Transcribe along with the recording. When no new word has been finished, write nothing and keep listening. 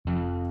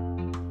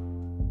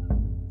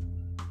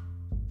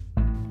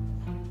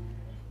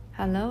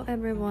Hello,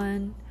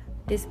 everyone.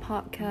 This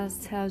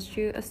podcast tells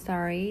you a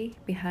story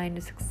behind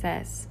the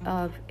success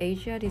of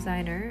Asia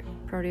designer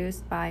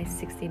produced by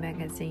 60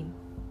 Magazine.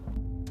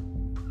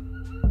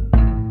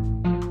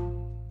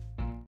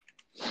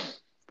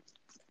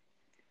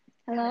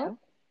 Hello?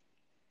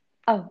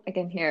 Oh, I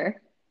can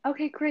hear.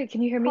 Okay, great.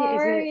 Can you hear me? How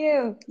are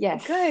you?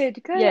 Yes.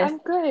 Good, good. Yes. I'm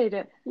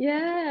good.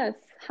 Yes.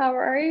 How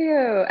are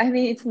you? I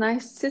mean, it's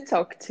nice to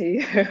talk to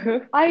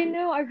you. I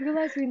know, I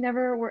realized we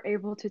never were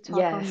able to talk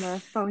on the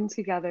Yes. phone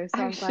together,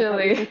 so I'm glad that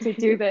we Actually. get to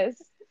do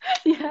this.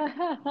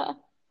 Yeah.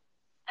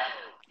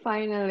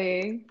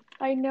 Finally,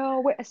 I know.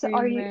 Wait, so we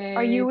are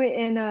you made.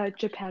 in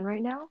Japan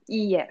right now?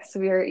 Yes,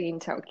 we are in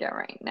Tokyo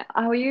right now.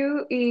 Are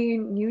you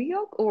in New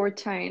York or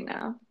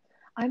China?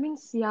 I'm in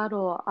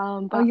Seattle,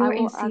 Oh, but I you're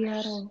in will actually,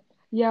 Seattle.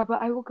 yeah,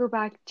 but I will go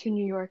back to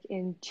New York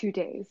in 2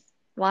 days.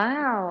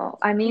 Wow.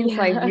 I mean, it's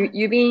like Yeah.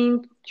 you've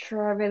been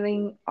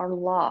traveling a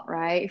lot,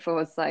 right? If it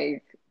was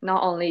like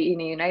not only in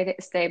the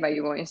United States, but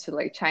you're going to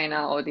like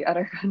China or the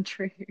other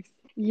countries.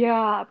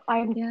 Yeah,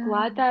 I'm Yeah,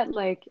 glad that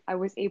I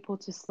was able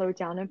to slow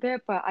down a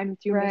bit, but I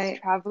do miss right.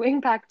 traveling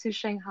back to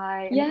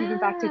Shanghai and even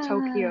back to Yeah,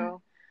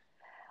 Tokyo.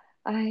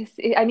 I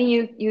see. I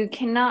mean, you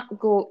cannot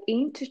go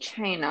into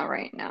China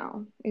right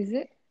now, is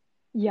it?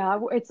 Yeah,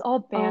 it's all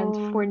banned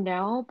for Oh,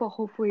 now, but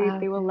hopefully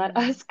they will let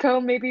okay. us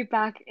go maybe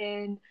back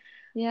in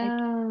like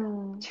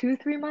Yeah. 2,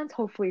 3 months,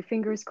 hopefully,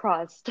 fingers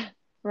crossed.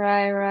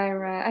 Right.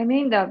 I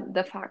mean,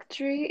 the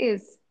factory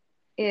is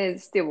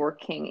still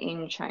working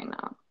in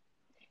China.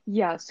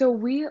 Yeah, so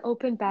we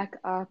opened back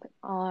up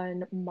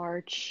on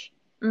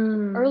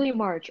Mm, early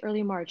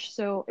March.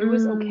 So it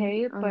was mm,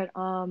 okay, oh, but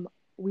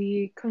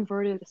we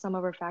converted some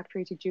of our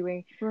factory to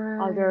doing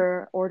right.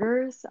 other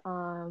orders.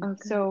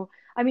 Okay. So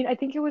I mean, I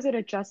think it was an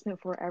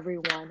adjustment for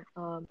everyone.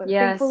 But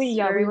thankfully, Yes,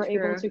 yeah, we very were able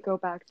true. to go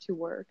back to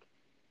work.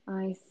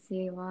 I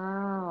see.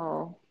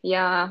 Wow.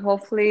 Yeah,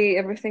 hopefully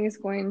everything is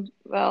going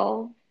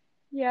well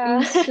in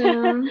Yeah.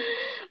 soon.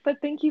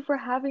 But thank you for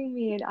having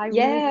me, and I'm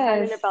really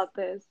excited Yes. about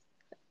this.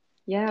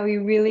 Yeah, we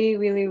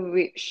really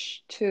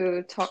wish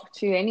to talk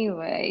to you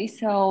anyway.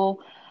 So,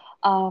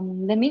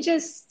 let me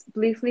just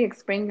briefly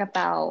explain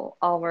about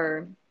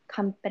our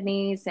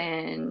companies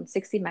and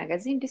 60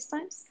 magazine this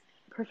time.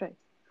 Perfect.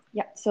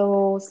 Yeah,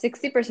 so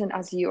 60%,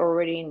 as you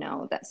already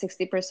know, that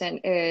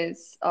 60%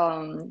 is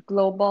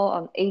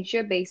global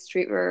Asia-based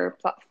streetwear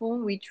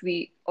platform, which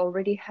we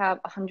already have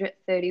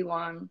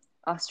 131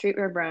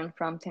 streetwear brand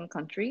from 10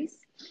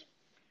 countries.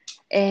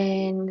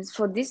 And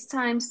for this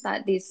time,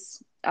 start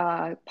this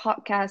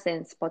podcast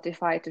and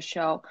Spotify to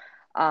show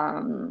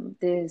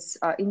this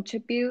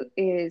interview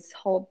is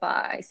held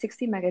by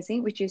 60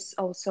 Magazine, which is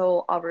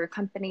also our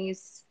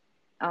company's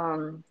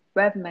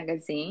web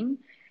magazine.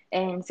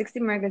 And 60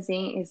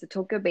 Magazine is a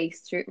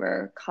Tokyo-based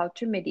streetwear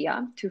culture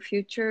media to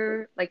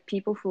future like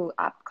people who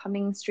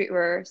upcoming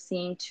streetwear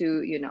scene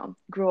to,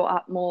 grow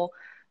up more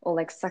or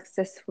like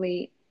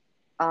successfully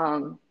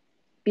um,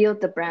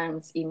 build the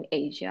brands in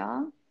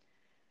Asia.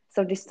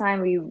 So this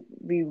time we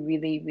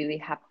really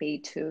happy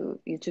to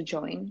you to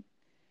join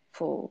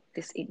for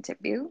this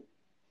interview.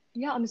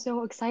 Yeah, I'm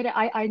so excited.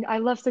 I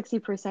love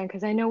 60%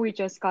 because I know we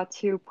just got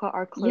to put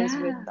our clothes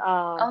with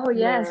Yeah. Oh your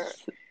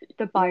yes.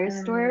 the buyer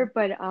Yeah. store,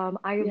 but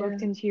I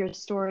looked Yeah. into your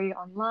story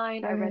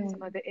online. I read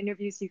some Right. of the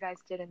interviews you guys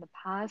did in the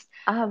past.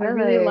 Ah, I really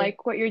really?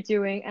 like what you're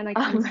doing, and Oh,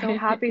 I'm so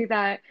happy right.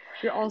 that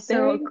you're also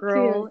a Thank you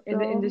girl in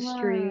the so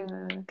industry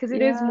much. because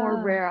it is more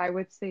Yeah. rare, I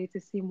would say, to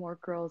see more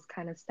girls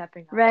kind of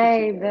stepping up to do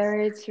Right, this.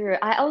 very true.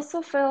 I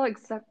also feel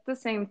exact the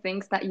same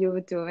things that you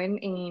were doing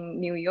in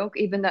New York,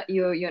 even that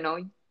you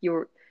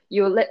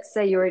let's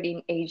say you're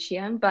in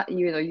Asian, but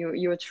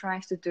you're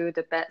trying to do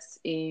the best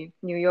in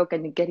New York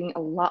and getting a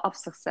lot of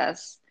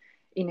success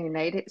in the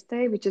United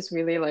States, which is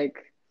really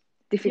like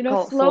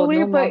difficult for Slowly,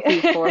 normal but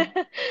people.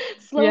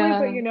 slowly,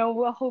 but Yeah.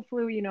 well,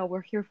 hopefully,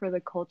 we're here for the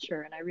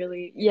culture, and I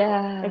really, it's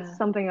Yeah.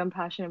 something I'm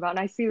passionate about, and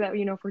I see that,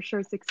 for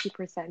sure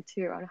 60%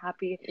 too. I'm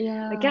happy.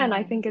 Again,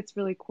 I Yeah. think it's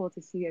really cool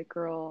to see a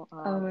girl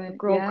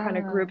kind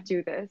of Yeah. group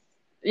do this.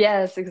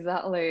 Yes,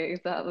 exactly.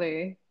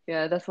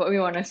 Yeah, that's what we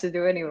want us to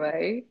do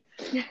anyway.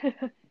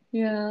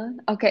 Yeah.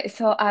 Okay,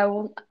 so I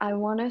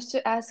want us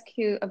to ask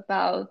you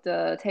about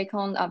the take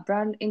on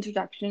brand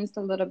introductions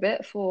a little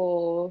bit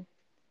for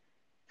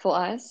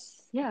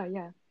us.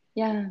 Yeah.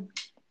 Yeah.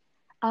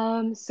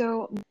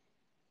 So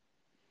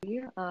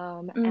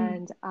Mm,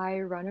 and I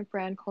run a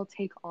brand called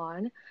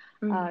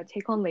mm,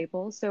 Take On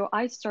Label. So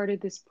I started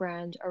this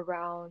brand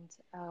around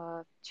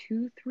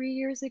 3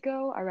 years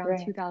ago, around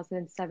right.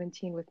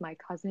 2017, with my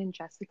cousin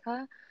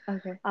Jessica.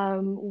 Okay.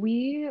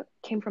 We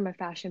came from a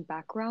fashion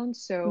background,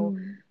 so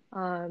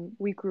Mm,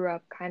 we grew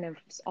up kind of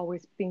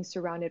always being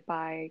surrounded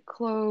by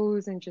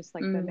clothes and just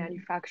like the mm,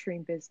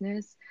 manufacturing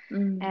business.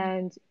 mm,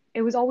 And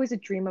it was always a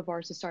dream of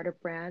ours to start a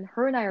brand.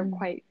 Her and I are mm,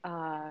 quite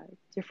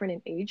different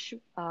in age,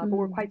 but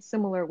we're mm. quite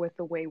similar with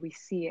the way we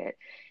see it.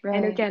 And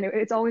Right. again,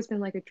 it's always been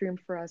like a dream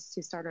for us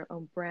to start our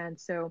own brand.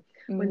 So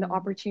when the Mm,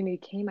 opportunity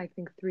came, I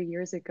think 3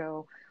 years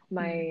ago,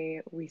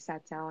 we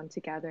sat down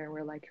together and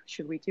we're like,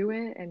 should we do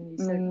it? And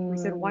we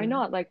said, why Mm.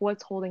 not? Like,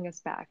 what's holding us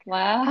back?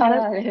 And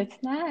Wow, it's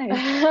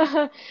nice.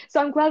 so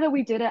I'm glad that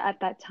we did it at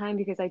that time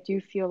because I do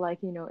feel like,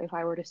 if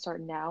I were to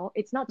start now,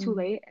 it's not too Mm.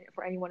 late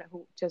for anyone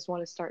who just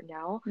want to start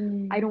now.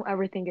 I Mm. don't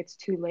ever think it's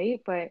too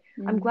late, but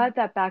I'm Mm. glad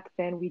that back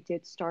then we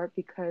did start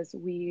because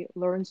we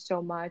learned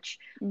so much,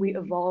 we Mm.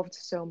 evolved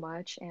so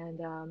much, and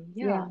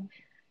yeah.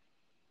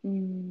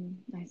 Yeah.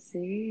 I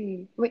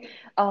see. Wait,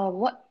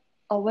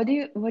 what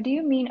do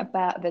you mean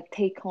about the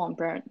take on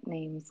brand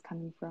names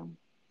coming from?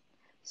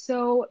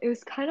 So it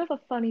was kind of a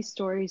funny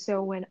story.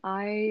 So when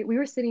we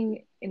were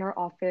sitting in our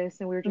office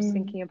and we were just Mm.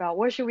 thinking about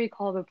what should we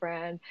call the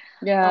brand.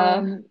 Yeah.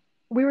 Um,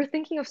 we were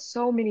thinking of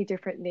so many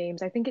different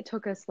names. I think it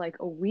took us like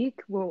a week,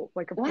 well,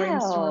 like a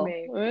Wow,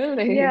 brainstorming.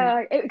 really?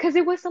 Yeah, because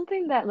it was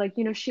something that like,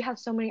 she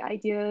has so many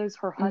ideas,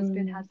 her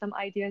husband has Mm. some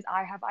ideas,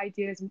 I have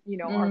ideas,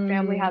 our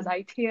family has Mm.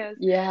 ideas.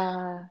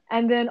 Yeah.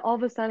 And then all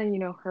of a sudden,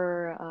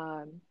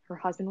 her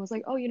husband was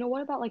like, "Oh,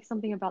 what about like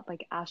something about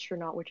like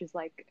astronaut, which is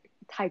like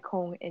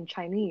taikong in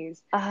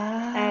Chinese?"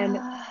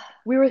 And Ah,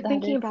 we were that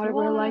thinking is about it.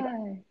 We are like,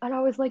 why. and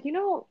I was like,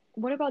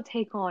 what about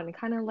take on?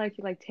 Kind of like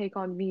take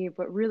on me,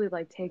 but really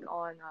like take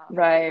on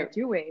what we're Right,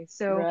 doing.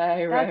 So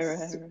right, right, that's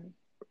right, right.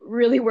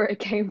 really where it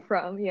came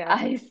from. Yeah.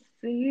 I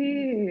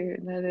see.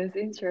 That is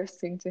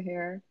interesting to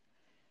hear.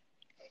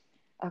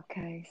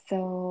 Okay,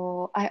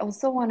 so I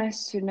also want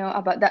us to know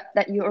about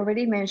that you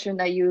already mentioned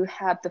that you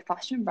have the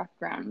fashion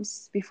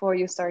backgrounds before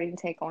you started to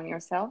take on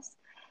yourselves.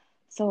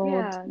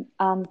 So, Yeah.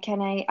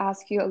 can I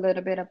ask you a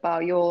little bit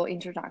about your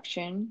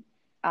introduction,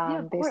 Yeah,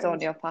 of based on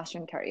course. your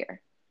fashion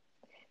career?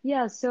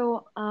 Yeah,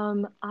 so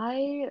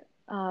I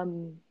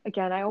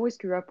again I always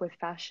grew up with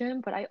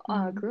fashion, but I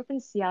Mm, grew up in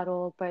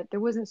Seattle, but there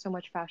wasn't so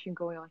much fashion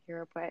going on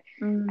here. But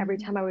every mm,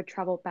 time I would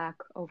travel back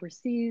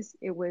overseas,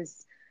 it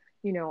was,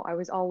 I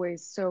was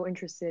always so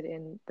interested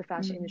in the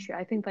fashion mm, industry.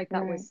 I think like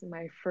that right. was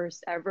my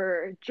first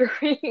ever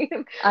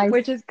dream, I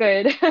which is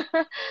good.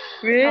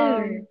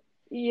 Um, really.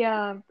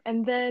 yeah,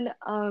 and then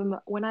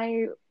when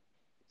I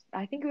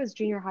think it was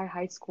junior high,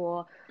 high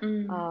school.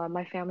 Mm.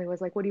 My family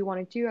was like, "What do you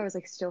want to do?" I was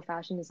like, "Still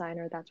fashion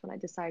designer." That's when I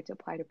decided to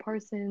apply to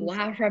Parsons.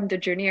 Wow, from the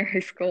junior high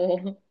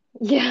school.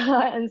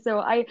 Yeah, and so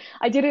I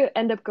did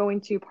end up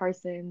going to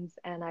Parsons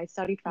and I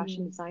studied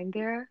fashion Mm, design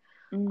there.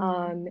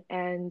 mm,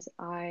 And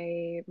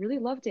I really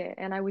loved it.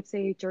 And I would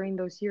say during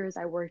those years,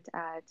 I worked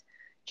at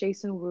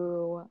Jason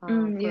Wu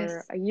for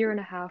yes. a year and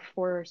a half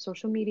for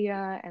social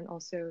media and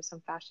also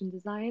some fashion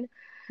design.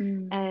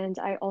 Mm. And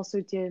I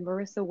also did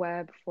Marissa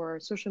Webb for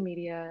social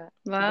media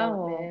Wow.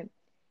 development.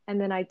 And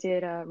then I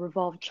did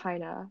Revolve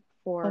China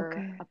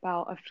for Okay.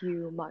 about a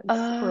few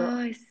months Oh, for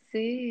I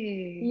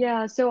see.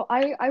 yeah, so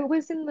I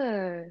was in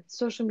the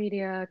social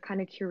media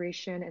kind of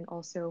curation and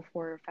also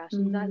for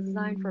fashion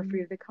design for a few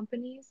Mm, of the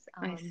companies.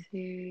 I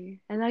see.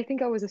 And I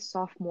think I was a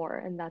sophomore,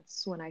 and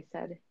that's when I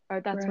said,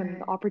 or that's when the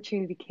Right.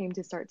 opportunity came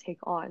to start Take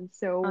On.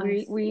 So I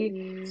see.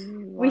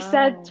 we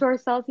said to Wow.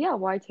 ourselves, yeah,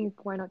 why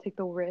not take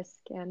the risk?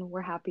 And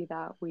we're happy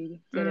that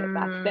we did it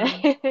back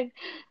Mm, then.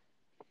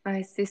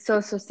 I see. So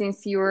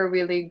since you were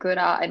really good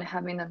at and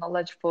having the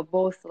knowledge for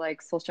both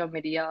like social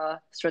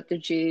media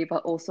strategy,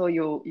 but also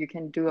you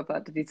can do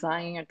about the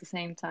design at the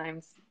same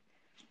time.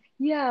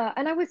 Yeah,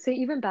 and I would say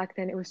even back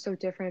then it was so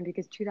different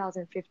because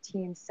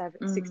 2015,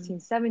 Mm, 16,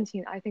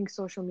 17, I think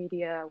social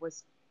media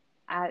was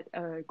at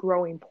a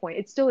growing point.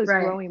 It still is right.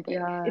 growing, but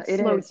Yeah, it it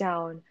slowed is.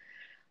 down.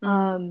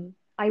 Mm,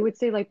 I would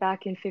say like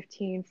back in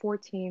 15,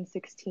 14,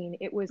 16,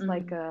 it was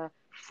like mm, a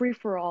free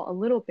for all a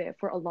little bit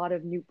for a lot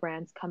of new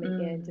brands coming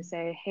in to mm.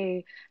 say,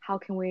 hey, how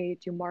can we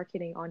do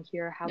marketing on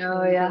here? How can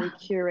Oh we yeah. really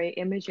curate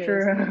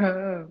images?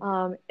 True.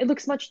 It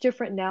looks much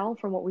different now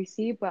from what we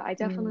see, but I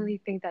Mm,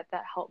 definitely think that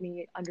that helped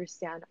me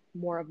understand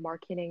more of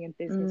marketing and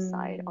business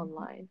side mm,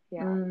 online.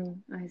 Yeah.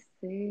 I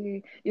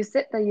see. You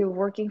said that you're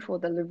working for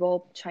the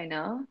Revolve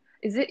China.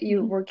 Is it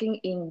you Mhm. working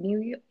in New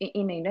York,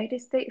 in the United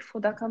States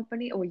for that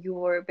company, or you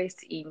were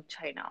based in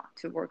China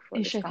to work for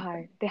In this company?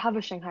 Shanghai. They have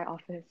a Shanghai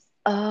office.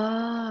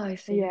 Ah, I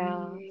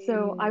Yeah.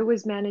 So I see.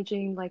 was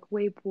managing like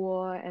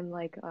Weibo and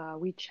like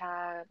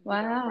WeChat,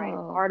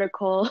 writing Wow.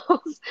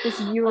 articles. Because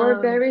you were Um,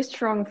 very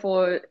strong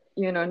for,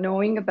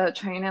 knowing about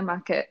China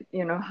market,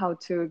 how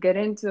to get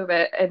into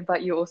it, and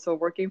but you also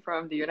working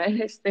from the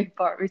United States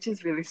part, which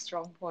is really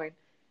strong point.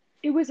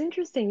 it was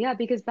interesting, yeah,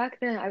 because back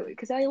then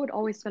because I would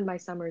always spend my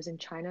summers in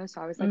China,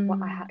 so I was like, well,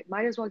 Mm,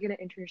 might as well get an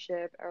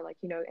internship or like,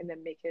 and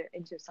then make it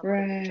into some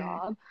kind of right.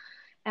 job.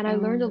 And I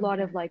learned a lot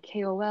of Okay. like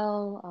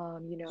KOL,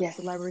 Yes.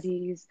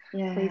 celebrities,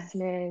 Yes.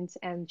 placement,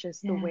 and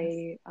just the Yes.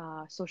 way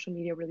social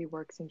media really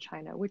works in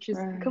China, which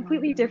is Right, right,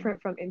 completely right.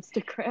 different from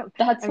Instagram.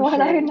 That's I'm what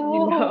sure I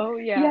you know. know.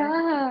 Yeah.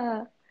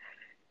 Yeah.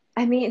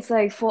 I mean, it's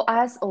like for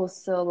us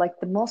also, like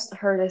the most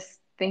hardest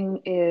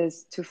thing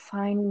is to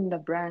find the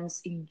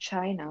brands in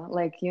China.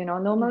 Like,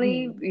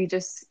 normally Hmm. we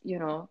just,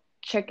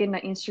 check in the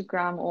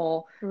Instagram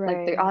or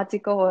like the Right.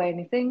 article or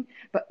anything,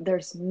 but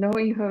there's no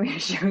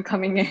information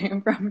coming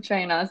in from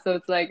China. So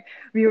it's like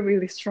we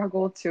really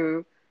struggle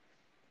to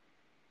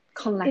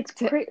It's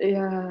Connected. cra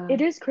Yeah.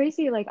 it is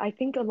crazy. Like I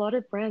think a lot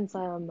of brands,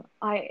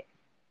 I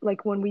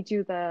like when we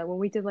did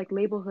like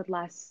Labelhood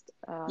last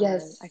I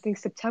Yes. think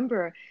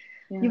September,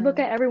 you look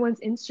Yeah. at everyone's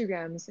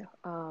Instagrams,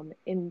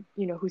 in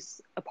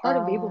who's a part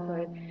of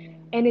Labelhood,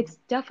 and Um, it's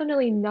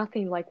definitely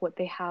nothing like what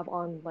they have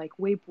on like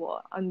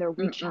Weibo on their mm,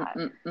 mm, WeChat.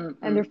 mm, mm,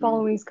 And their mm, mm.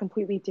 following is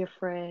completely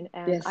different.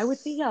 And I would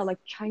say, yeah, Yes. like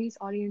Chinese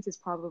audience is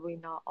probably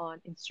not on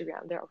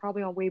Instagram. They're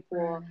probably on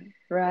Weibo,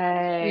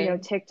 Right.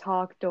 Right.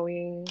 TikTok,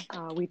 Douyin,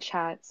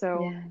 WeChat. So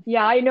Yeah.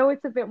 yeah, I know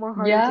it's a bit more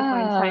harder to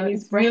find Yeah.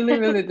 Chinese It's brands. really,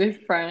 really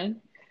different.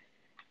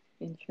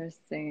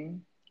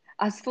 Interesting.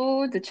 As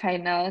for the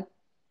China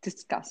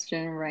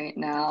discussion right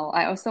now,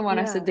 I also want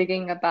us to Yeah.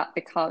 digging about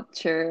the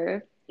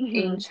culture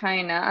in Hmm.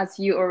 China. As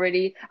you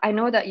already, I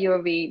know that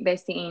you're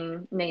based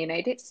in the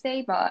United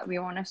States, but we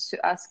want us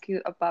to ask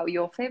you about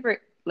your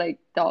favorite like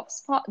dog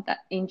spot that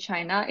in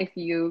China, if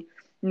you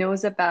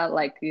knows about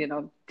like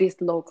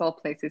this local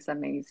place is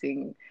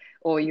amazing,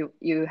 or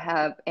you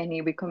have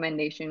any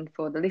recommendation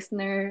for the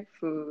listener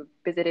who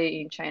visited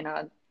in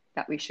China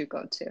that we should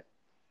go to.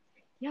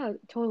 Yeah,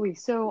 totally.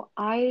 So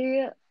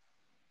I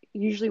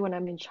usually when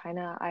I'm in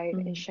China, I'm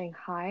in Mm,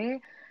 Shanghai,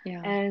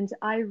 yeah. and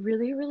I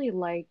really, really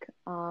like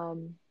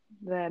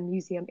the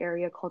museum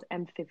area called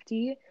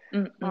M50.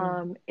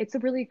 Mm-mm. It's a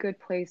really good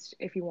place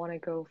if you want to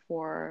go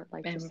for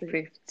like just a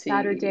M50.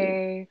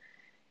 Saturday.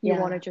 You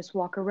want to Yeah. just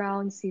walk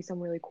around, see some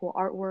really cool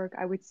artwork.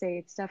 I would say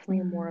it's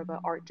definitely more of an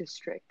art Mm.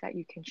 district that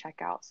you can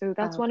check out. So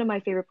that's one of Okay. my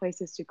favorite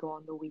places to go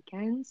on the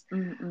weekends.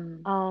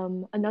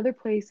 Mm-mm. Another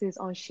place is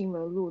on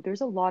Xinluolu. There's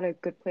a lot of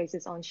good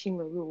places on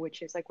Xinluolu,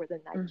 which is like where the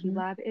Nike Mm-hmm.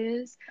 lab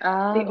is.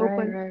 Ah, They right,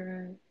 open right,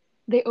 right.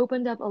 they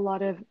opened up a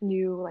lot of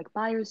new like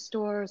buyers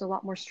stores, a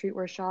lot more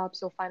streetwear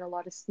shops. You'll find a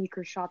lot of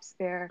sneaker shops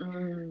there.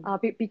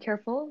 Mm. Be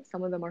careful,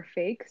 some of them are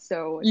fake,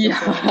 so don't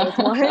go in those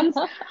ones.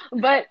 Yeah.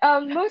 But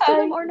most of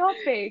them I are not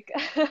fake.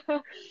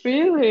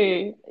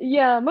 really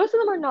Yeah, most of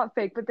them are not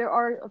fake, but there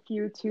are a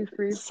few, two,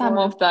 three, some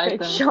four of the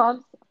fake items.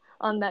 shops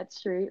on that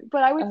street.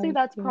 But I would say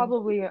that's Okay.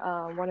 probably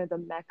one of the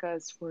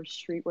meccas for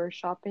streetwear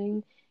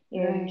shopping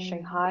in Right.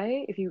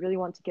 Shanghai. If you really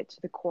want to get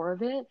to the core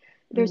of it,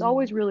 there's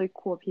always Mm. really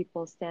cool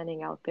people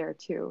standing out there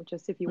too,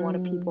 just if you want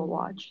to people Mm.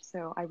 watch.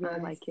 So I really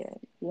I like it.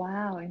 see.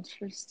 Wow,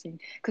 interesting.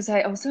 Because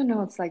I also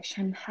know it's like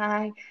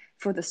Shanghai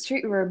for the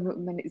streetwear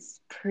movement is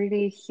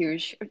pretty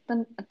huge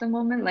at the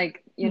moment.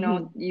 Like,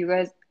 Hmm. you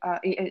guys,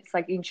 it's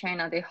like in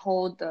China, they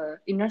hold the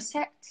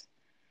Intersect,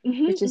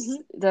 Hmm. which is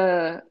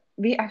Hmm.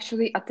 we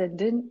actually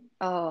attended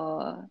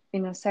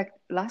Intersect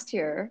last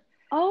year.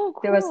 Oh,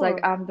 There was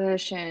like cool.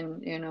 Ambush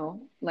and,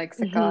 like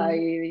Hmm.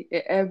 Sakai,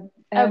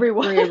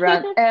 Everyone.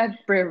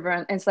 every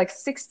run. It's like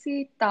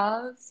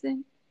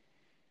 60,000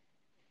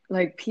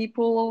 like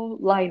people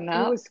line It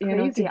up, was to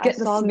crazy. I get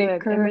the saw the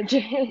sneaker.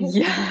 images.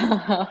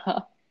 Yeah.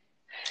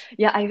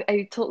 Yeah,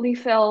 I totally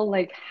felt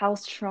like how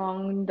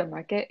strong the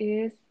market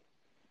is.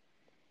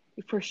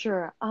 For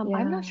sure. I'm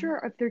not Yeah. sure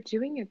if they're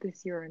doing it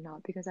this year or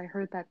not because I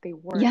heard that they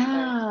weren't, but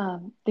Yeah.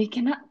 They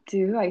cannot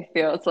do, I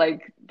feel. It's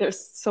like there's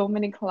so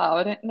many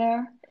cloud in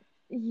there.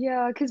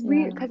 yeah,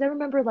 Yeah. because I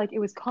remember like it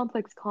was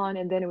Complex Con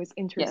and then it was Yes.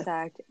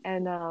 Intersect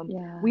and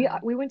Yeah.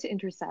 we went to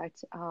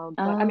Intersect but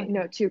I Oh, mean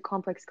no okay. to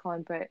Complex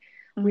Con but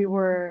we Mm.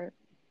 were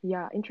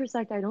yeah,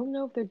 Intersect. I don't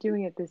know if they're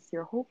doing it this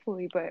year,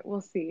 hopefully, but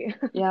we'll see.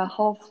 Yeah,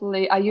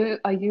 hopefully. Are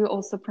you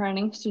also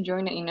planning to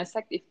join the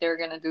Intersect if they're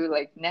gonna do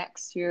like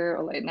next year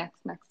or like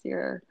next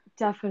year?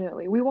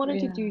 Definitely. We wanted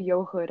to do Yeah.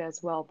 Yohood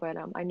as well, but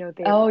I know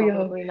they're Oh, yo.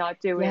 probably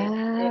not doing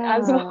it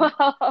as Yeah.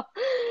 well.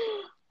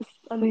 See,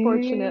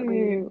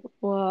 Unfortunately.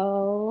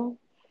 well,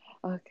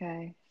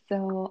 okay.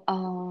 So,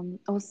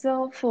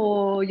 also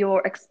for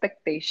your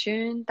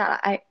expectation that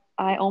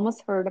I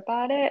almost heard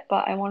about it,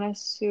 but I want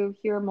us to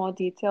hear more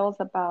details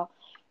about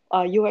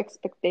your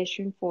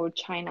expectation for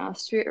China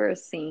streetwear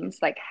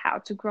scenes, like how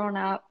to grow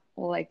up,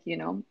 or like,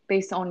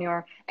 based on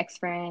your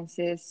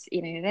experiences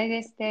in the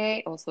United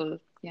States, also,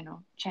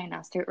 China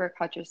streetwear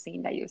culture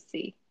scene that you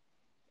see.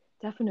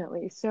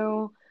 Definitely.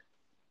 So,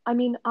 I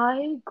mean,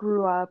 I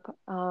grew up,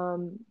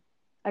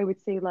 I would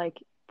say like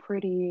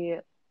pretty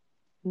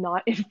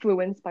not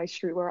influenced by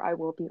streetwear, I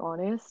will be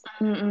honest.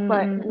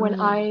 But when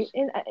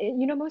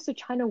Mm-mm-mm-mm. most of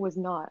China was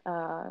not.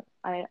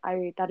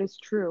 That is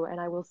true. And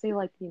I will say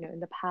like, in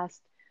the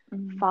past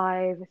Mm.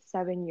 5,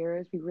 7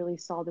 years, we really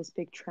saw this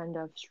big trend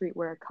of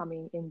streetwear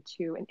coming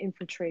into and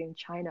infiltrating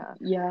China.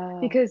 Yeah.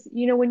 Because,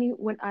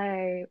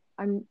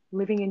 I'm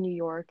living in New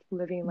York,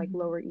 living like Mm.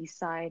 Lower East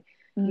Side,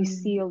 you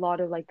see Mm. a lot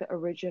of like the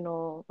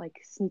original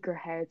like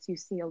sneakerheads, you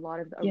see a lot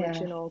of the Yes,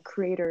 original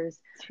creators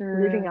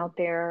living true. out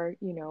there,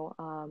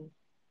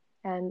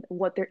 and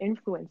what their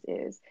influence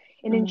is.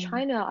 And in Mm.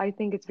 China, I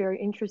think it's very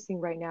interesting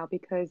right now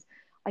because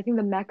I think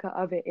the mecca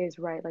of it is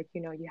right. Like,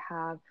 you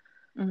have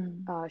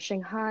Mm.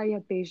 Shanghai, you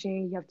have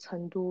Beijing, you have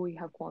Chengdu, you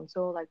have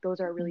Guangzhou. Like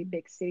those are really Mm.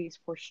 big cities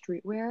for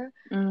streetwear.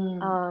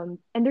 Mm.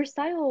 And their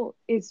style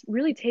is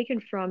really taken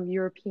from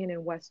European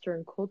and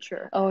Western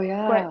culture. Oh But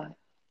yeah.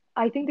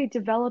 I think they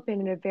develop it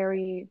in a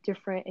very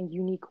different and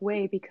unique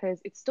way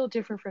because it's still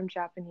different from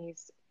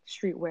Japanese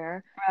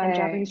streetwear. And Right.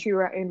 Japanese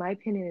streetwear, in my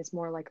opinion, is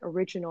more like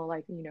original.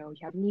 Like, you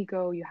have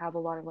Nigo, you have a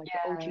lot of like the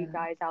OG Yeah.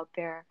 guys out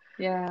there.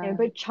 And Yeah.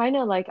 but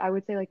China, like I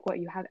would say, like what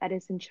you have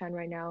Edison Chen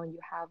right now, and you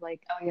have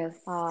Oh,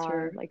 yes,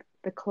 true. like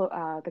the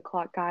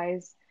clock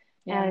guys,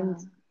 and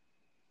Yeah.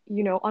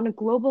 on a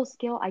global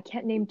scale, I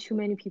can't name too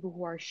many people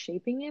who are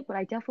shaping it, but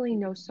I definitely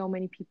know so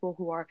many people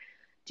who are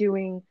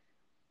doing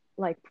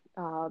like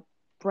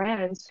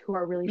brands who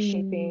are really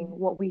shaping Mm,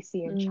 what we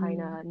see in mm,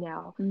 China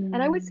now.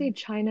 And I would say mm,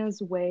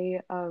 China's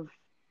way of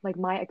like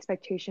my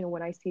expectation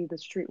when I see the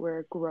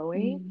streetwear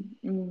growing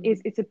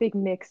is mm. it's a big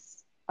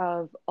mix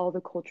of all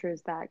the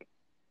cultures that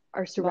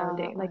are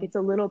surrounding. Like Wow. it's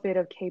a little bit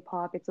of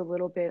K-pop, it's a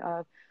little bit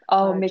of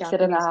Oh, mix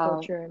it Japanese out.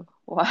 culture.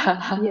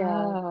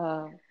 Yeah.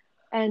 Wow.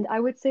 And I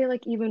would say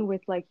like even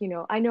with like,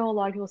 I know a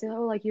lot of people say,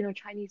 oh, like,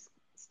 Chinese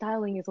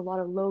styling is a lot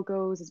of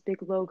logos, it's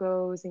big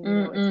logos, and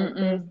Mm, it's like mm,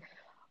 this. mm.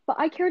 But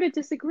I care to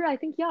disagree. I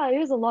think, yeah, it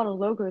is a lot of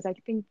logos. I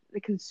think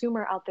the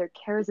consumer out there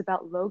cares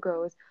about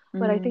logos,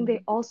 but I think they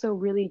Mm. also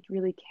really,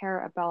 really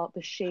care about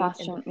the shape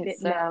and the Fashion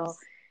fit now. itself.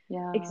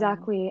 Yeah.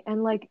 Exactly.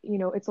 And like,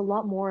 it's a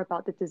lot more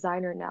about the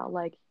designer now.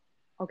 Like,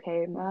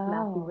 okay,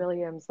 Matthew Wow.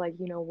 Williams, like,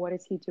 what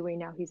is he doing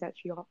now? He's at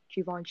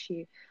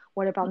Givenchy.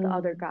 What about the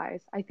other Mm,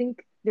 guys? I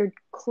think they're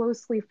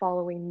closely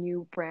following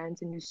new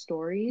brands and new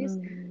stories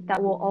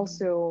that will mm,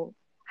 also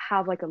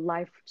have like a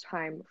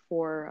lifetime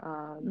for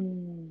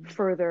mm.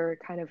 further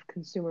kind of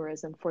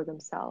consumerism for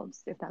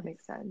themselves, if that I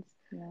makes sense.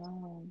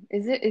 Yeah.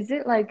 Is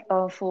it like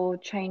for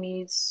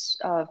Chinese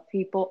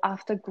people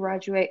after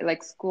graduate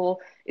like school,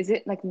 is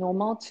it like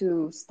normal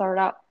to start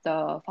up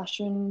the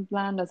fashion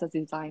brand as a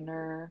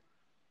designer?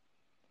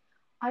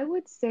 I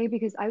would say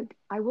because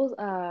I will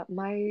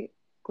my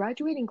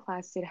graduating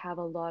class did have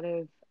a lot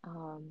of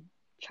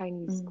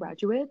Chinese Mm,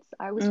 graduates.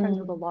 I was friends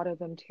with a mm, lot of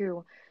them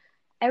too.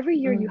 Every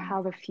year you mm.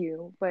 have a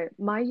few, but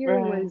my year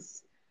Right.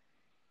 was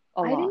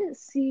A I lot. didn't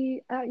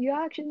see you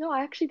actually no,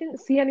 I actually didn't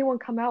see anyone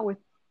come out with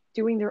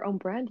doing their own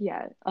brand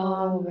yet.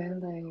 Oh,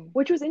 really?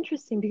 Which was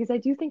interesting because I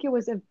do think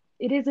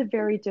it is a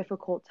very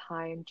difficult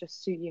time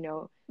just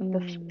to,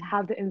 Mm,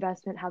 have the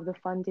investment, have the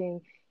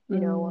funding,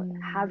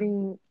 mm.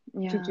 having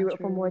to Yeah, do it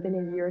for more than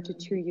a year to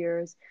true. 2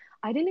 years.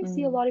 I didn't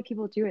see a Mm, lot of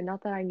people do it,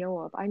 not that I know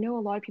of. I know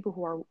a lot of people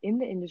who are in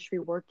the industry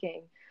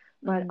working,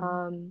 but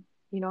mm,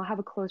 I have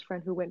a close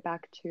friend who went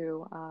back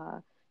to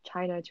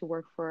China to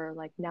work for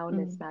like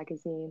Nowness mm,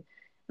 magazine.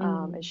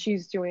 And mm,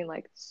 she's doing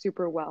like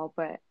super well,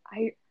 but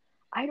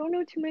I don't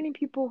know too many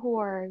people who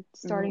are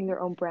mm. starting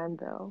their own brand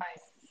though. I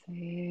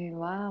see.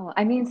 Wow.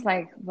 I mean, it's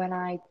like when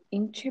I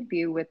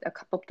interview with a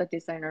couple of the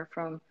designer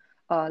from,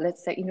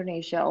 let's say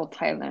Indonesia or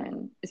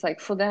Thailand, it's like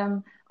for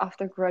them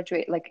after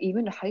graduate, like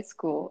even the high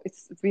school,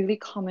 it's really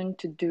common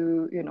to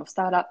do,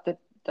 start up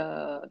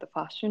the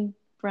fashion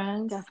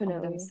brands on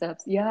Definitely.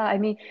 themselves. Yeah, I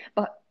mean,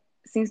 but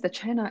since the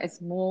China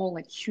is more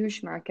like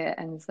huge market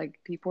and it's like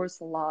people's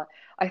a lot,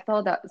 I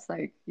thought that it's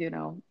like,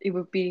 it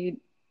would be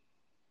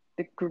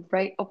the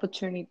great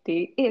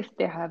opportunity if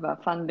they have a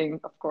funding,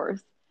 of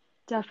course.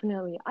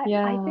 Definitely.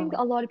 I think Yeah.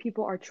 a lot of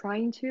people are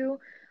trying to.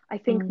 I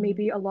think Mm,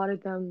 maybe a lot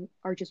of them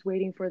are just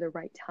waiting for the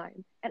right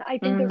time. And I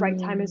think the right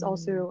time is mm,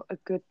 also a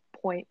good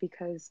point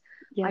because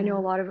I know a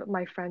yeah. lot of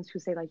my friends who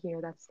say like,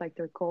 that's like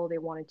their goal, they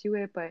want to do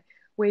it, but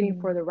waiting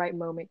for Mm, the right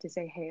moment to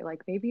say, hey,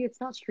 like maybe it's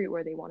not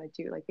streetwear they want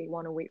to do. Like they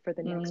want to wait for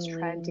the next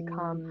trend to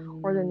come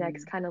or the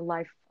next mm, kind of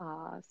life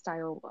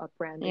style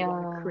brand they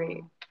want to yeah.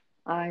 create.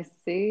 I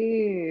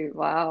see.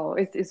 Wow.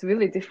 It's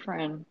really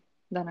different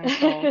than I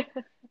thought.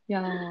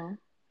 Yeah.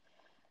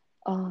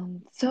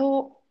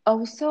 So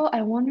also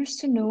I want us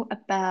to know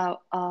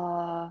about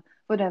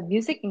for the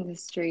music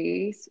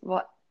industries,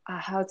 what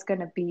how it's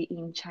gonna be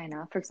in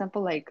China. For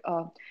example, like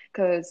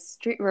because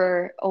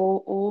streetwear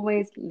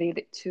always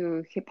lead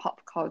to hip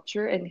hop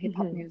culture and hip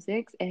hop Mhm.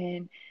 music.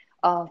 And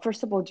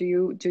first of all, do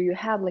you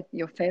have like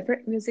your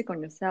favorite music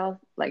on yourself,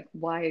 like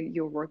why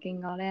you're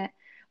working on it,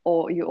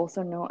 or you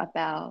also know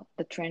about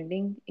the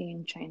trending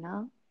in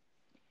China?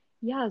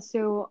 Yeah,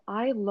 so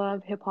I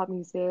love hip hop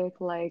music,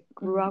 like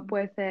grew up Mm,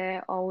 with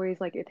it, always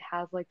like it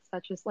has like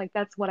such a like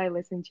that's what I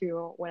listen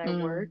to when I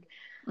work.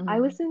 mm, I mm.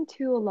 listen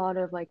to a lot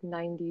of like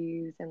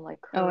 90s and like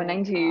Oh, current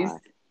 90s.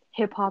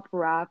 hip hop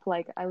rap.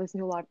 Like I listen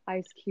to a lot of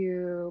Ice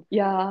Cube,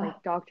 like Yeah.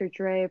 Dr.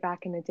 Dre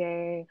back in the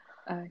day.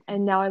 Okay.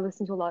 And now I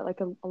listen to a lot like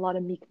a lot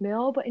of Meek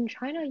Mill. But in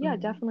China, yeah,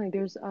 Mm, definitely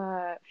there's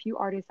a few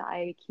artists that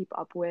I keep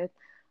up with.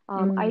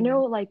 I mm,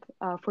 know like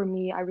for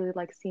me, I really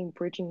like seeing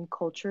bridging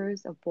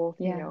cultures of both,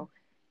 yeah.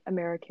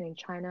 American and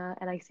China.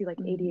 And I see like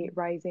 88 Mm.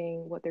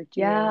 Rising, what they're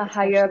doing, Yeah,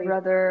 higher especially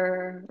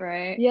brother,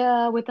 right?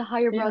 yeah, with the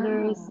Higher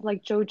Brothers, Yeah.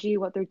 like Joji,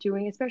 what they're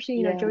doing,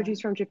 especially, Yeah.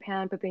 Joji's from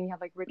Japan, but then you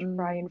have like Rich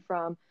Brian Mm.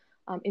 from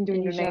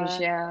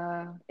Indonesia.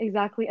 Indonesia.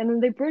 Exactly. And then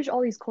they bridge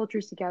all these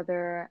cultures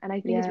together. And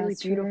I think it's Yeah, really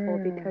beautiful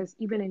sure. because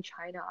even in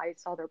China, I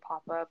saw their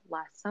pop up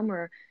last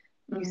summer.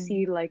 You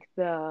see Mm, like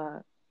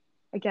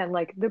again,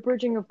 like the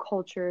bridging of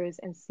cultures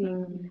and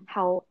seeing mm,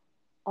 how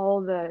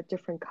all the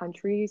different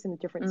countries and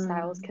different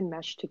styles mm, can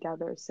mesh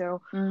together.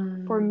 So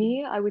for mm,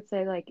 me, I would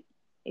say like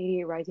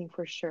 88 Rising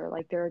for sure.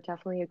 Like there are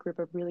definitely a group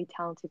of really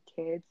talented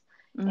kids.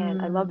 and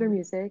I love their Mm,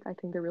 music. I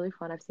think they're really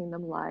fun. I've seen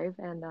them live,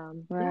 and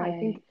yeah, I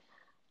think right.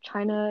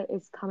 China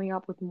is coming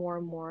up with more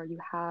and more. You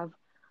have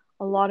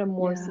a lot of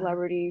more Yeah.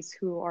 celebrities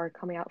who are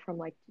coming out from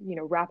like,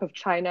 Rap of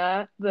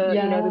China, the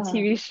Yeah.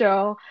 TV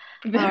show.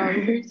 Um,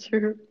 Very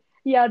true.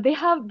 yeah,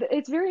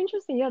 it's very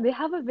interesting. Yeah, they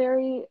have a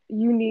very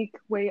unique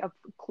way of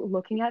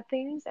looking at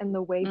things and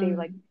the way they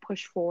like Mm,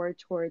 push forward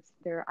towards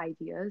their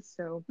ideas.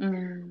 So,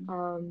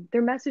 mm.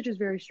 their message is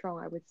very strong,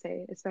 I would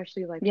say,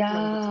 especially like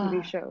one of the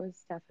TV Yeah.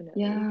 shows, definitely.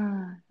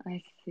 Yeah,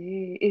 I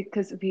see.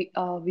 Because we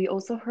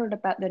also heard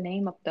about the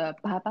name of the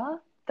Baba,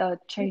 the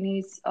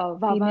Chinese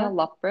female Vava,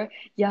 lovebird.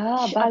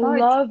 Yeah, I Baba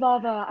is love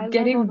Vava. I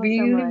love getting Vava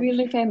so really, much.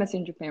 really famous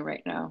in Japan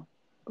right now.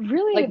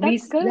 Really, Like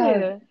that's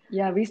yeah, good.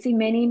 yeah, we see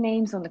many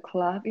names on the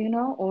club,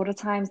 all the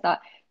times that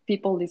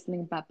people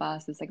listening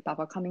Babas is like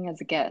Baba coming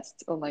as a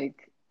guest or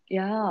like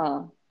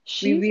yeah,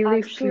 we She's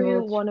really actually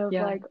feel one of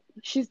yeah. like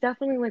she's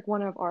definitely like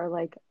one of our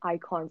like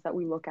icons that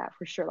we look at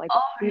for sure. Like Oh,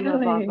 we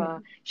love really?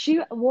 Vava. She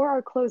wore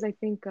our clothes, I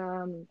think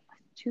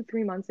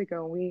 2-3 months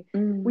ago.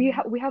 Mm,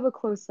 We have a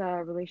close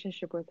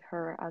relationship with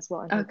her as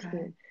well and her okay.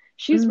 team.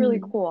 She's really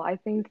Mm, cool. I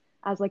think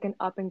as like an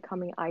up and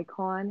coming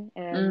icon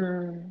and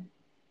mm,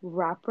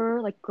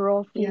 rapper, like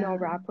girl female yeah,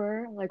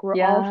 rapper, like we're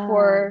all yeah.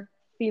 for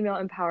female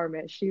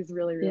empowerment. She's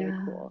really, really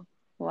Yeah. cool.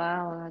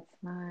 Wow,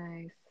 that's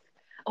nice.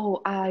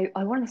 Oh, I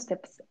want to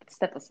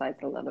step aside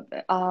a little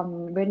bit.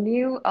 When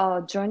you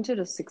joined to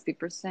the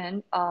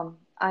 60%,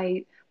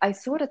 I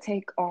sort of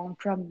take on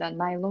from the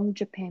Nylon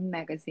Japan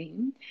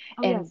magazine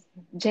Oh and yes.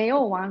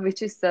 JO1,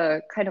 which is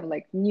the kind of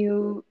like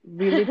new,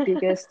 really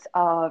biggest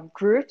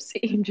groups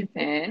in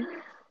Japan,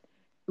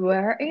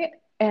 wear it,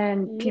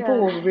 and people Yeah.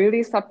 were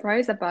really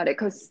surprised about it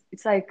because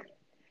it's like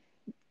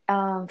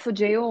for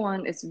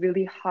JO1, it's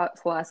really hard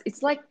for us.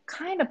 It's like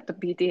kind of the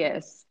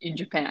BTS in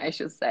Japan, I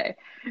should say.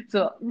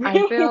 So I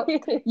feel,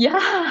 Really?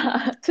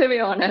 yeah, to be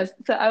honest.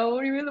 So I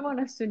would really want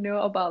us to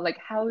know about like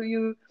how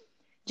you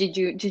did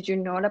you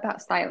know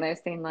about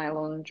stylist in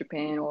Nylon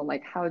Japan or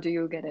like how do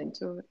you get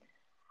into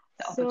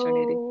the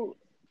opportunity?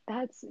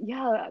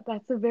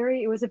 So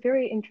it was a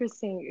very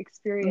interesting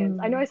experience.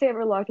 I know I Mm. say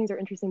a lot of things are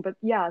interesting, but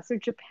yeah, so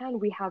Japan,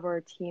 we have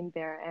our team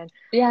there, and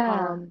Yeah.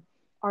 um,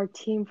 our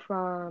team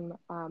from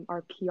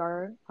our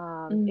PR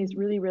is Mm.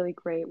 really, really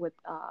great with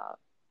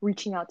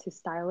reaching out to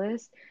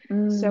stylists.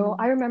 So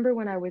I Mm. remember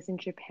when I was in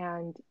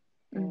Japan,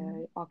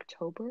 Mm.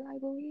 October, I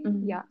believe.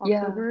 Mm. Yeah,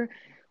 Yeah. October,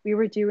 we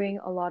were doing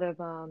a lot of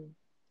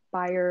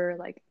buyer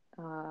like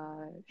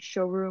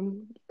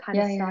showroom kind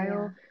of Yeah, yeah,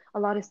 yeah. style. A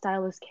lot of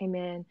stylists came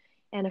in,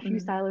 and a few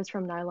Mm. stylists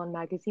from Nylon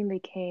Magazine, they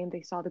came,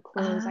 they saw the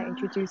clothes, I Ah,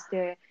 introduced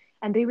it,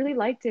 and they really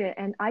liked it.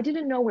 And I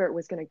didn't know where it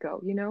was going to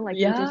go, like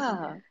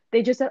yeah.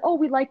 they just said, "Oh,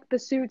 we like the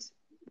suits,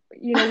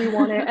 we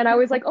want it." And I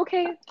was like,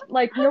 "Okay,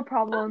 like no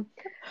problem."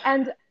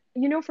 And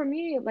for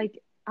me, like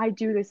I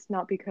do this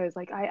not because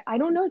like I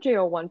don't know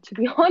JO1 to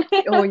be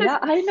Oh honest. yeah,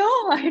 I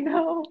know, I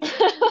know.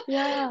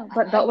 Yeah,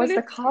 but that But was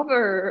the it's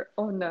cover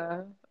on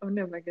the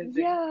magazine.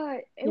 yeah,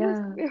 it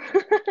was Yeah.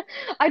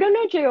 I don't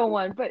know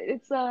JO1, but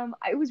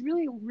it was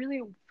really,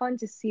 really fun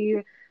to see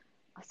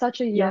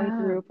such a young Yeah.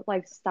 group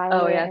like style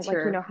Oh it yeah, and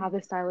like true. have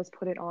the stylist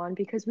put it on,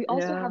 because we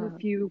also have a Yeah.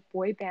 few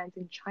boy bands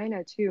in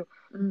China too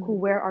who Mm.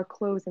 wear our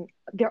clothes, and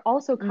they're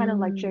also kind of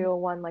like Mm.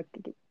 JO1, like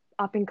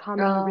up and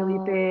coming, really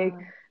big,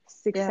 Uh,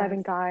 six, yes.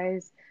 seven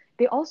guys.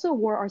 They also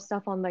wore our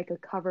stuff on like a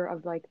cover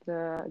of like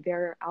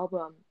their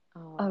album.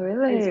 Oh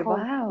It's really?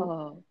 called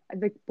Wow.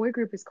 the boy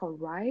group is called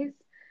Rise,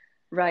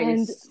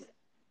 and Rice.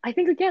 I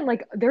think again,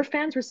 like their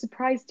fans were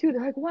surprised too.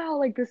 They're like, "Wow,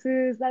 like that's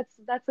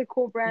a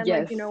cool brand.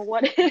 Like, Yes.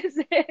 what is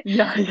it?"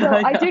 Yeah, So yeah,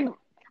 yeah.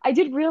 I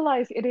did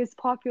realize it is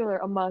popular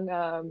among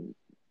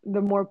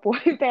the more boy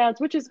bands,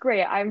 which is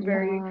great. I'm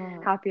very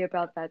Yeah. happy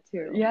about that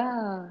too.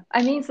 Yeah.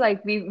 I mean, it's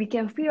like we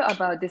can feel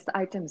about these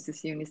items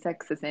as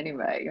unisexes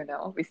anyway,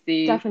 We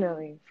see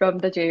Definitely. from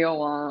the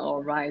JO1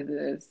 or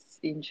Rises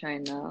in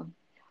China.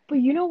 But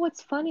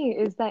what's funny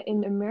is that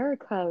in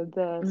America,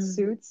 the Mm,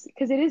 suits,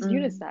 because it is mm,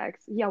 unisex.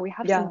 Yeah, we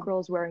have some yeah.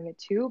 girls wearing it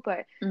too,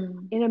 but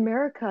Mm, in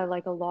America,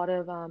 like a lot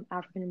of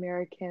African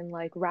American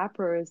like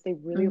rappers, they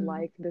really mm.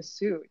 like the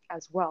suit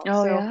as well.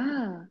 Oh So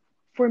yeah.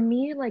 for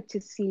me, like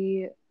to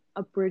see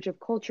a bridge of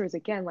cultures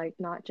again, like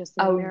not just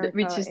in Oh,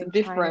 which America, is the in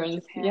China, difference.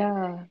 Japan,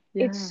 Yeah,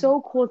 it's yeah.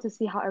 so cool to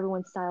see how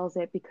everyone styles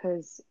it,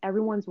 because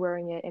everyone's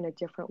wearing it in a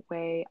different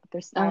way.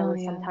 Their Oh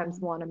stylists yeah. sometimes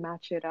want to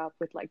match it up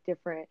with like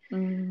different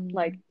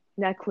like Mm,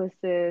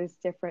 necklaces,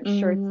 different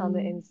shirts on the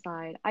mm,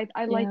 inside.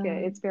 I like it.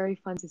 yeah. It's very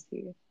fun to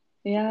see.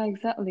 Yeah,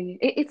 exactly.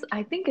 It's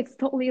I think it's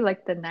totally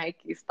like the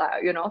Nike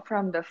style,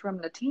 from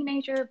the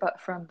teenager, but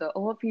from the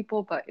old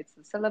people, but it's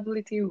the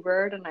celebrity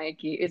wear the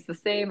Nike. It's the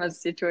same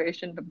as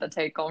situation with the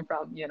take on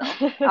from,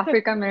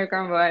 African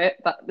American wear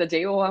it, but the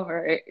JO1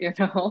 wear it.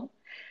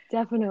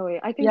 Definitely.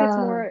 I think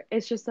Yeah.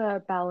 it's just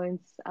a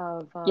balance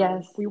of,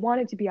 Yes. we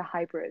want it to be a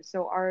hybrid.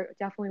 So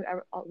definitely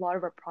a lot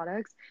of our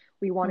products,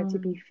 we want it to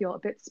be Mm, feel a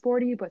bit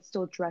sporty, but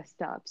still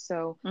dressed up.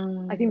 So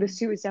I think the mm,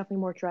 suit is definitely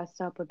more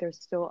dressed up, but there's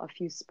still a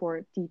few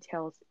sport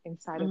details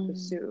inside of the mm,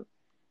 suit.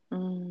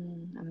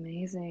 mm.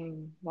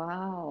 Amazing.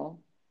 Wow.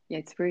 Yeah,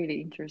 it's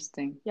really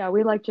interesting. Yeah,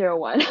 we like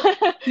JO1.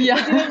 Yeah.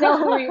 I didn't know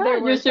who they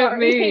were, You should sorry.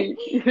 meet.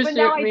 You But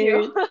now should I meet.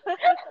 do.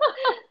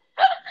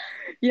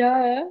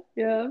 Yeah,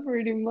 yeah,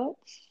 pretty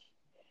much.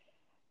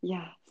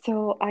 Yeah.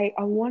 So I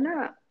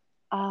wanna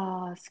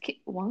skip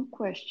one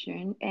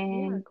question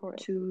Yeah, and of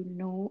course. to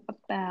know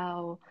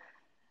about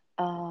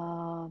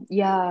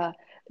yeah,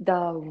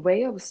 the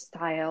way of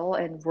style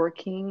and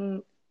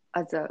working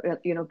as a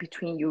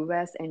between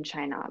US and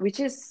China, which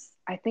is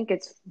I think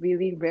it's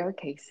really rare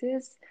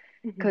cases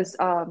Hmm. because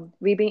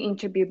we've been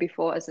interviewed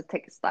before as a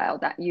textile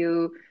that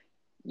you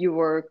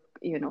were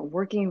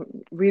working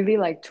really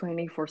like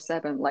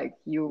 24/7, like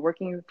you're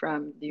working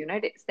from the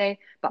United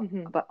States, but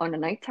Hmm. on the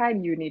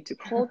nighttime you need to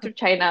call to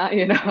China,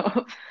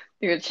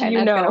 because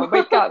You China's gonna know.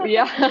 wake up.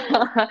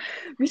 Yeah.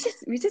 Which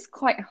is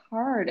quite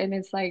hard, and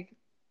it's like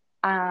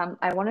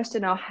I want us to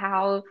know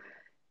how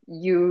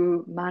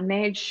you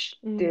manage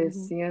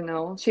this,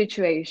 Hmm.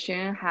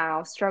 situation,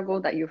 how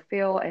struggle that you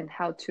feel, and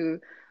how to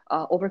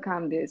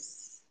overcome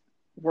this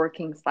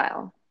working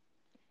style.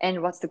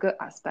 And what's the good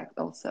aspect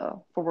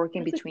also for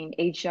working That's a between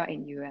Asia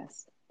and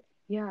US?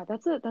 Yeah,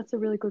 that's a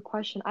really good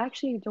question. I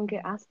actually don't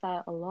get asked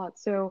that a lot.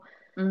 So,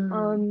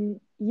 Mm,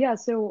 yeah,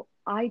 so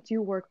I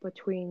do work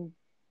between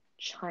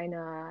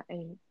China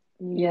and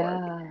New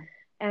York, yeah.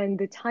 and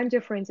the time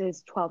difference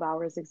is 12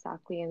 hours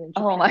exactly, and then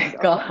Oh Japan my is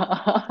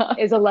God.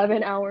 is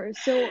 11 hours.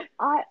 So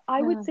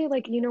I would Yeah. say,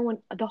 like, when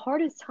the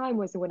hardest time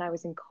was when I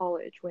was in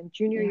college, when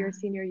junior Yeah. year,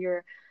 senior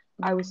year,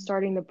 I was Mm,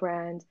 starting the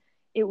brand.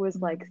 It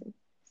was like mm.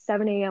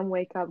 7 a.m.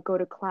 wake up, go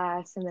to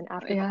class, and then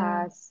after Yeah.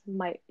 class,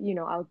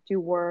 I'll do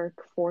work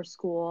for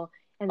school,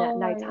 and at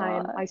Oh my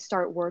nighttime God. I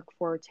start work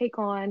for Take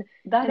On,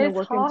 That and then is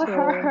work until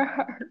hard.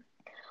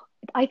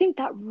 I think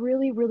that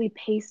really, really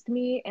paced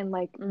me. And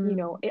like,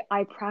 Mm,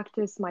 I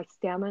practice my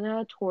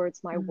stamina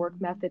towards my work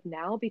mm, method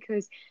now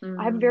because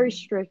I have a very mm,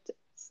 strict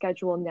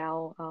schedule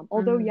now.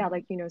 Although, yeah, mm,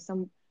 like,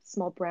 some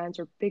small brands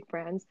or big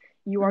brands,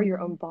 you are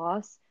your own mm.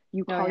 boss,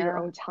 you Oh call your yeah.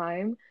 own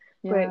time.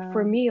 But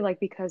for Yeah. me, like,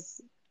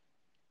 because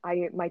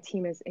my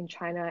team is in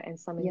China and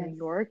some in New Yes.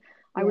 York,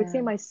 I would say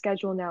Yeah. my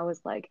schedule now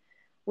is like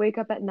wake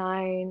up at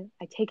 9,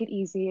 I take it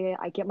easy,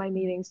 I get my Mm,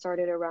 meeting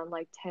started around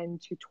like 10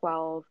 to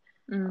 12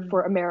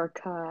 for mm.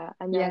 America,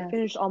 and then I Yes.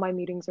 finish all my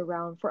meetings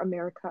around for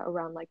America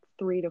around like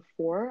 3 to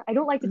 4. I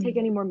don't like to take Mm.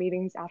 any more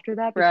meetings after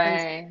that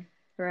because Right.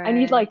 I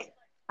need Right. like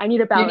I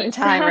need a You need balance.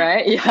 time,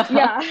 right? Yeah.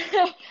 Yeah.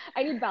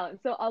 I need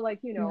balance. So I'll like,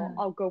 Yeah.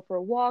 I'll go for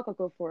a walk, I'll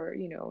go for,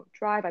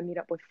 drive, I meet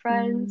up with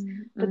friends,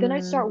 Mm, but then I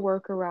mm. start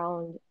work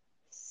around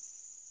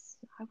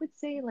I would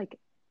say like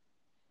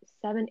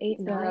 7, 8,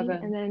 9.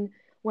 And 11. then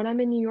when I'm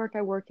in New York,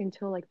 I work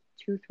until like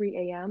 2,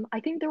 3 a.m. I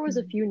think there was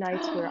a Mm. few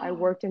nights where I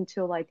worked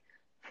until like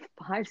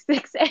 5,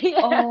 6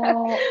 a.m.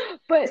 Oh,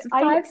 But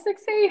I 5,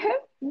 6 a.m.?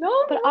 No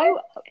but I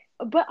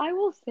but I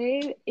will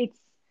say it's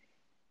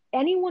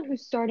anyone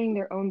who's starting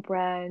their own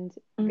brand,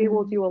 way. they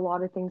will Mm, do a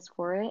lot of things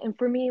for it. And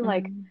for me,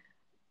 like mm,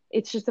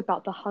 it's just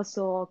about the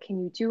hustle. Can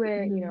you do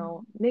it?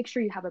 mm, Make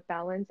sure you have a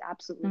balance.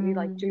 Absolutely.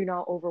 Like, mm. do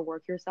not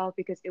overwork yourself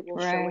because it will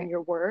show in Right.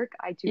 your work.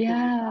 I do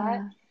believe that.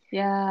 Yeah.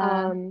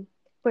 Yeah. Um,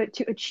 but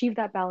to achieve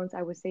that balance,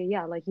 I would say,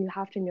 yeah, like you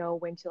have to know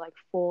when to like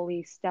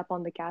fully step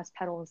on the gas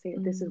pedal and say,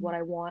 this is what Mm,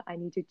 I want. I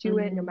need to do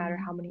it no matter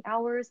how mm. many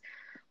hours,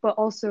 but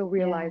also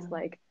realize Yeah.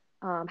 like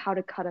how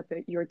to cut up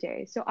your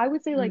day. So I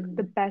would say like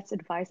the Mm, best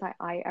advice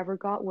I ever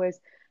got was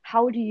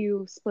how do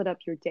you split up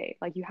your day?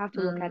 Like you have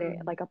to look at it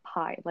mm, like a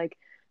pie, like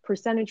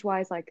percentage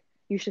wise, like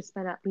you should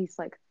spend at least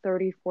like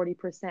 30,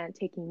 40%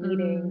 taking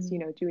meetings,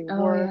 mm. doing Oh,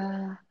 work,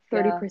 yeah.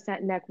 Yeah.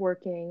 30%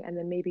 networking, and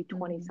then maybe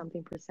 20 Mm,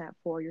 something percent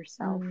for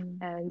yourself. mm,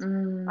 And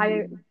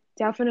I mm.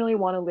 definitely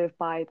want to live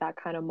by that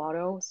kind of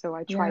motto. So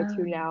I try Yeah.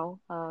 to now.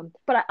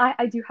 But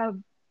I do have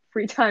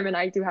free time and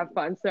I do have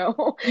fun.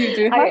 So You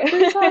do have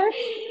free I, time?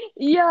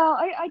 yeah,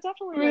 I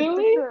definitely like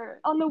for Really? sure.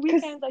 On the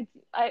Because weekends,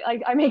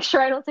 I make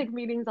sure I don't take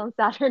meetings on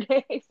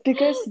Saturdays.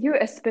 because you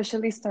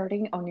especially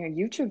starting on your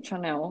YouTube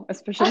channel,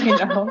 especially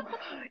now,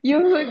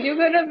 you're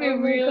gonna be Oh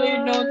my really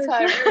no gosh.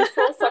 time. We're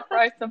so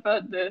surprised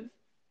about this.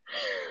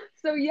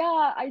 So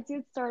yeah, I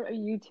did start a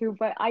YouTube,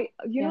 but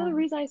the Yeah.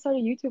 reason I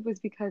started YouTube was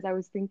because I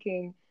was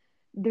thinking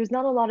there's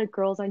not a lot of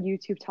girls on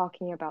YouTube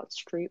talking about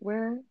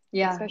streetwear,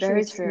 Yeah,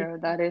 especially very true.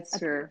 That is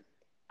true.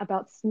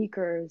 about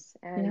sneakers.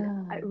 And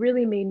Yeah. it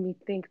really made me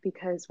think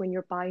because when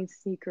you're buying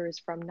sneakers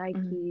from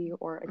Mm, Nike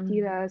or mm,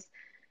 Adidas,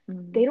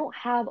 they mm, don't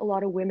have a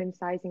lot of women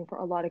sizing for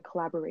a lot of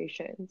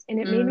collaborations. And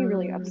it made me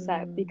really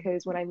upset mm,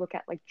 because when I look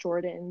at like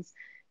Jordan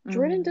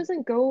mm.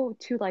 doesn't go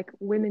to like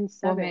women's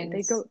 7.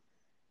 They Women's. go,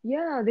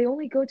 yeah, they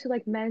only go to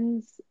like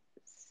men's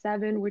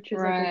 7, which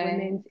is like a Right.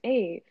 women's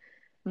 8.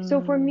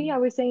 So for me, Mm, I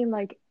was saying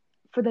like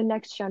for the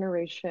next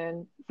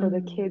generation, for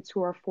the mm, kids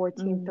who are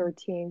 14, mm,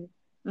 13,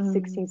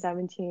 16, mm,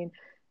 17,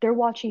 they're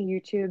watching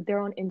YouTube, they're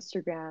on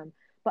Instagram,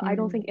 but I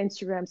don't think mm,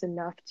 Instagram's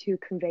enough to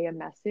convey a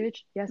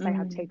message. Yes, I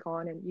have mm. Take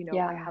On and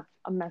I Yeah. have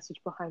a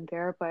message behind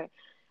there, but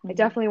I Mm,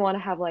 definitely want to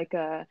have like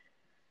a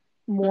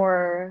mm,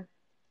 more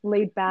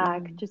laid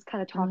back, mm, just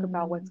kind of talk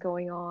about what's mm.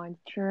 going on,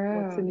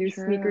 what's the True, new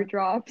sneaker true.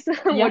 drops.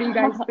 What do you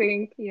guys Yeah.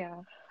 think?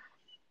 Yeah.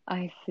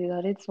 I see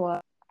that it's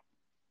what.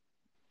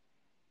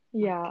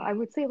 Yeah, I Okay.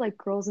 would say like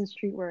girls in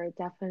streetwear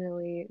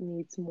definitely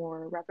needs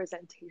more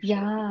representation.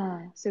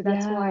 Yeah, So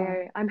that's why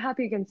yeah, I'm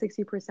happy again,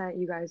 60%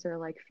 you guys are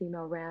like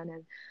female ran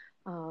and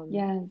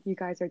yes. you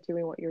guys are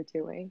doing what you're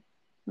doing.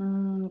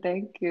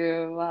 Thank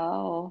you.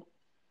 Wow,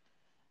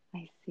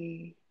 I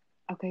see.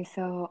 Okay,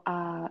 so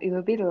it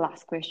will be the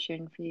last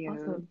question for you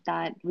Awesome.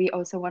 that we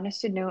also want us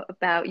to know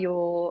about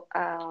your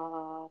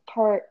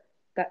part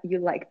that you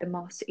like the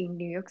most in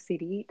New York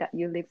City that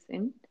you live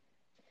in.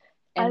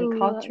 I Any love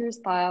culture,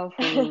 style,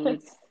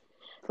 foods,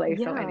 place,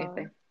 or yeah.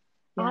 anything.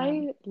 Yeah.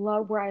 I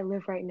love where I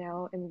live right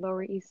now in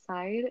Lower East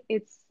Side.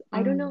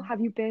 I don't know, Mm.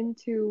 have you been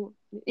to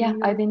Yeah, New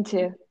I've York? been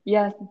to.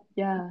 Yes,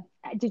 yeah.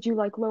 Did you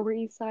like Lower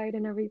East Side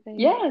and everything?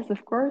 Yes,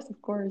 of course,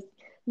 of course.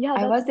 Yeah,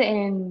 I that's was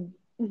in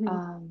mhm.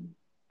 um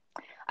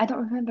I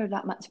don't remember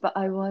that much, but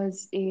I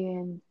was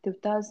in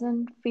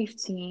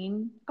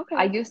 2015. I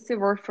Okay. used to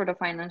work for the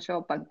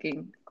financial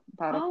banking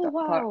part of Oh, the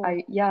part. wow.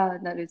 Yeah,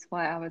 that is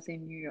why I was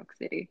in New York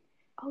City.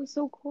 Oh,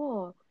 so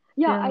cool.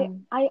 Yeah,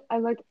 Yeah. I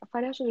like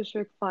Financial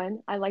District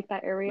fun. I like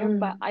that area,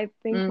 but Mm. I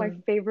think my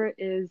Mm. favorite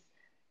is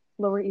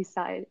Lower East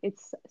Side.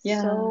 It's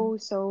Yeah.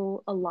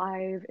 so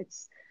alive.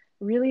 It's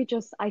really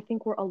just I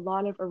think where a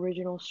lot of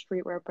original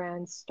streetwear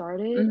brands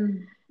started.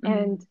 Mm.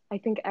 And Mm. I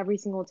think every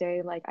single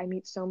day, like I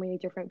meet so many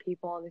different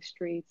people on the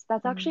streets.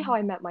 That's actually how Mm.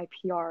 I met my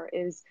PR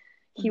is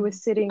he Mm.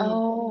 was sitting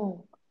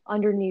Oh,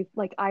 underneath,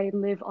 like I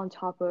live on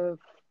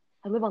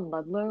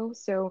Ludlow,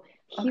 so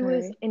he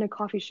was okay. in a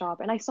coffee shop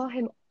and I saw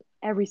him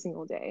every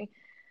single day.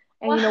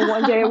 And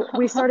one day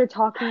we Wow. started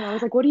talking and I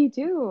was like, "What do you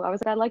do?" I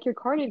was like, "I like your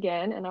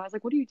cardigan." And I was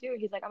like, "What do you do?"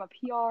 He's like, "I'm a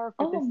PR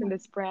for Oh this and my,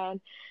 this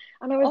brand."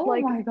 And I was oh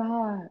like, my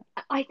God.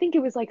 I think it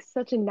was like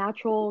such a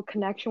natural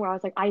connection where I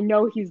was like, I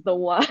know he's the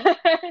one.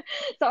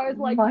 So I was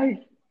like, My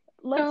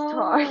let's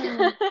talk.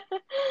 God.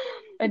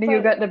 And you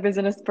But got the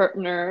business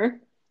partner.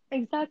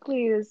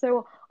 exactly.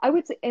 So I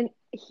would say, and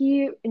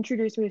he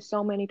introduced me to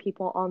so many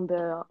people on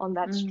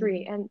that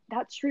street, Mm. and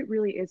that street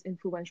really is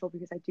influential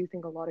because I do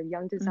think a lot of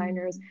young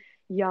designers, Mm.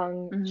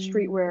 young Mm.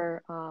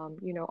 streetwear,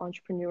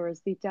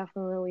 entrepreneurs, they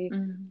definitely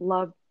Mm.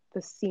 love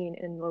the scene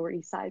in Lower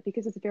East Side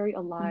because it's very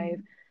alive.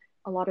 Mm.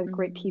 A lot of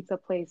great Mm. pizza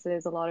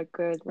places, a lot of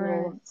good Right.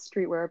 little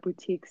streetwear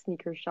boutique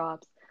sneaker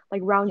shops.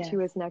 Like Round Yes.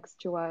 Two is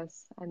next to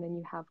us, and then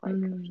you have like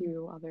a Mm.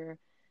 few other,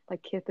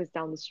 like Kith is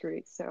down the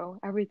street, so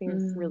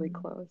everything's really Mm.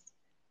 close.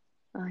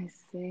 I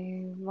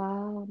see.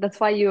 Wow. That's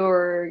why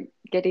you're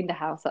getting the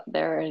house up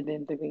there and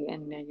then living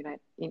in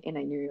in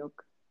New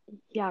York.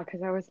 Yeah,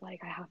 because I was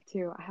like, I have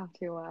to,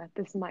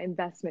 this is my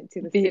investment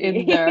to the Be in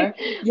city. there.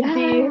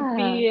 Yeah.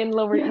 Be in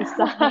Lower East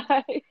Yeah.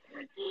 Side.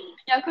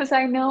 Yeah, because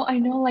I know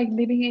like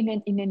living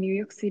in a New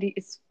York City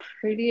is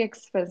pretty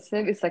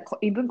expensive. It's like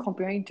even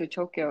comparing to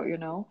Tokyo,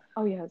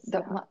 Oh, yes,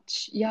 that yeah.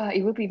 much. Yeah,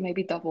 it would be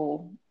maybe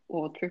double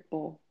or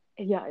triple,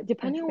 Yeah, I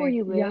depending on where think.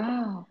 you live,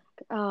 Yeah.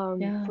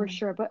 for Yeah.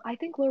 sure. But I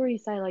think Lower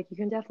East Side, like you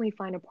can definitely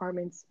find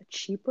apartments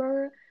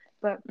cheaper,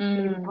 but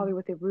maybe probably Mm.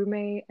 with a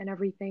roommate and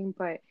everything.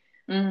 But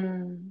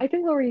Mm. I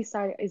think Lower East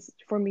Side is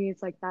for me,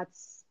 it's like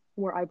that's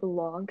where I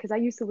belong because I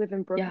used to live in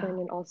Yeah. Brooklyn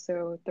and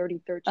also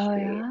 33rd Oh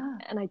Street, yeah.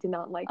 and I did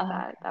not like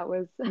that. Okay. That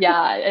was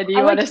Yeah, and I you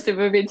want like us to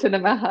move into the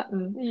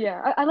Manhattan.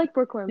 yeah, I like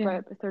Brooklyn,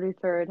 Yeah. but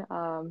 33rd,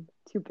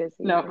 too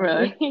busy Not for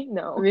me. really.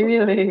 No.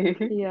 Really?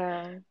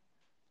 Yeah.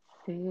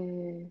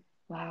 See.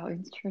 Wow,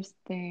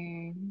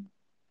 interesting.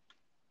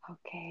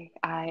 Okay,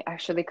 I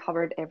actually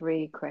covered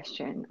every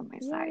question on my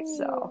side,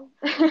 so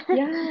Yay.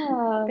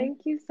 yeah.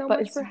 Thank you so But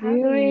much it's for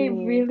having really,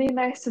 me. really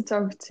nice to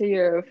talk to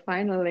you,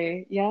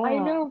 finally. I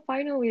Yeah. know,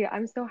 finally.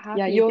 I'm so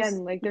Yeah, happy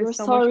again. Like your there's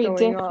so much story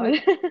going on.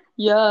 definitely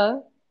yeah.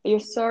 Your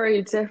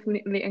story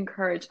definitely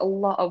encouraged a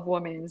lot of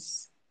women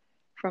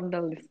from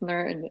the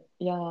listener and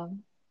yeah.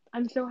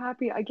 I'm so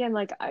happy. Again,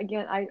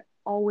 I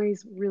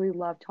always really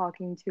love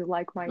talking to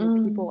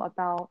like-minded people Mm,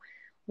 about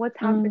what's mm.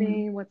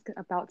 happening, what's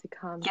about to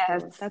come.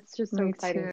 Yes, So that's just so me too. exciting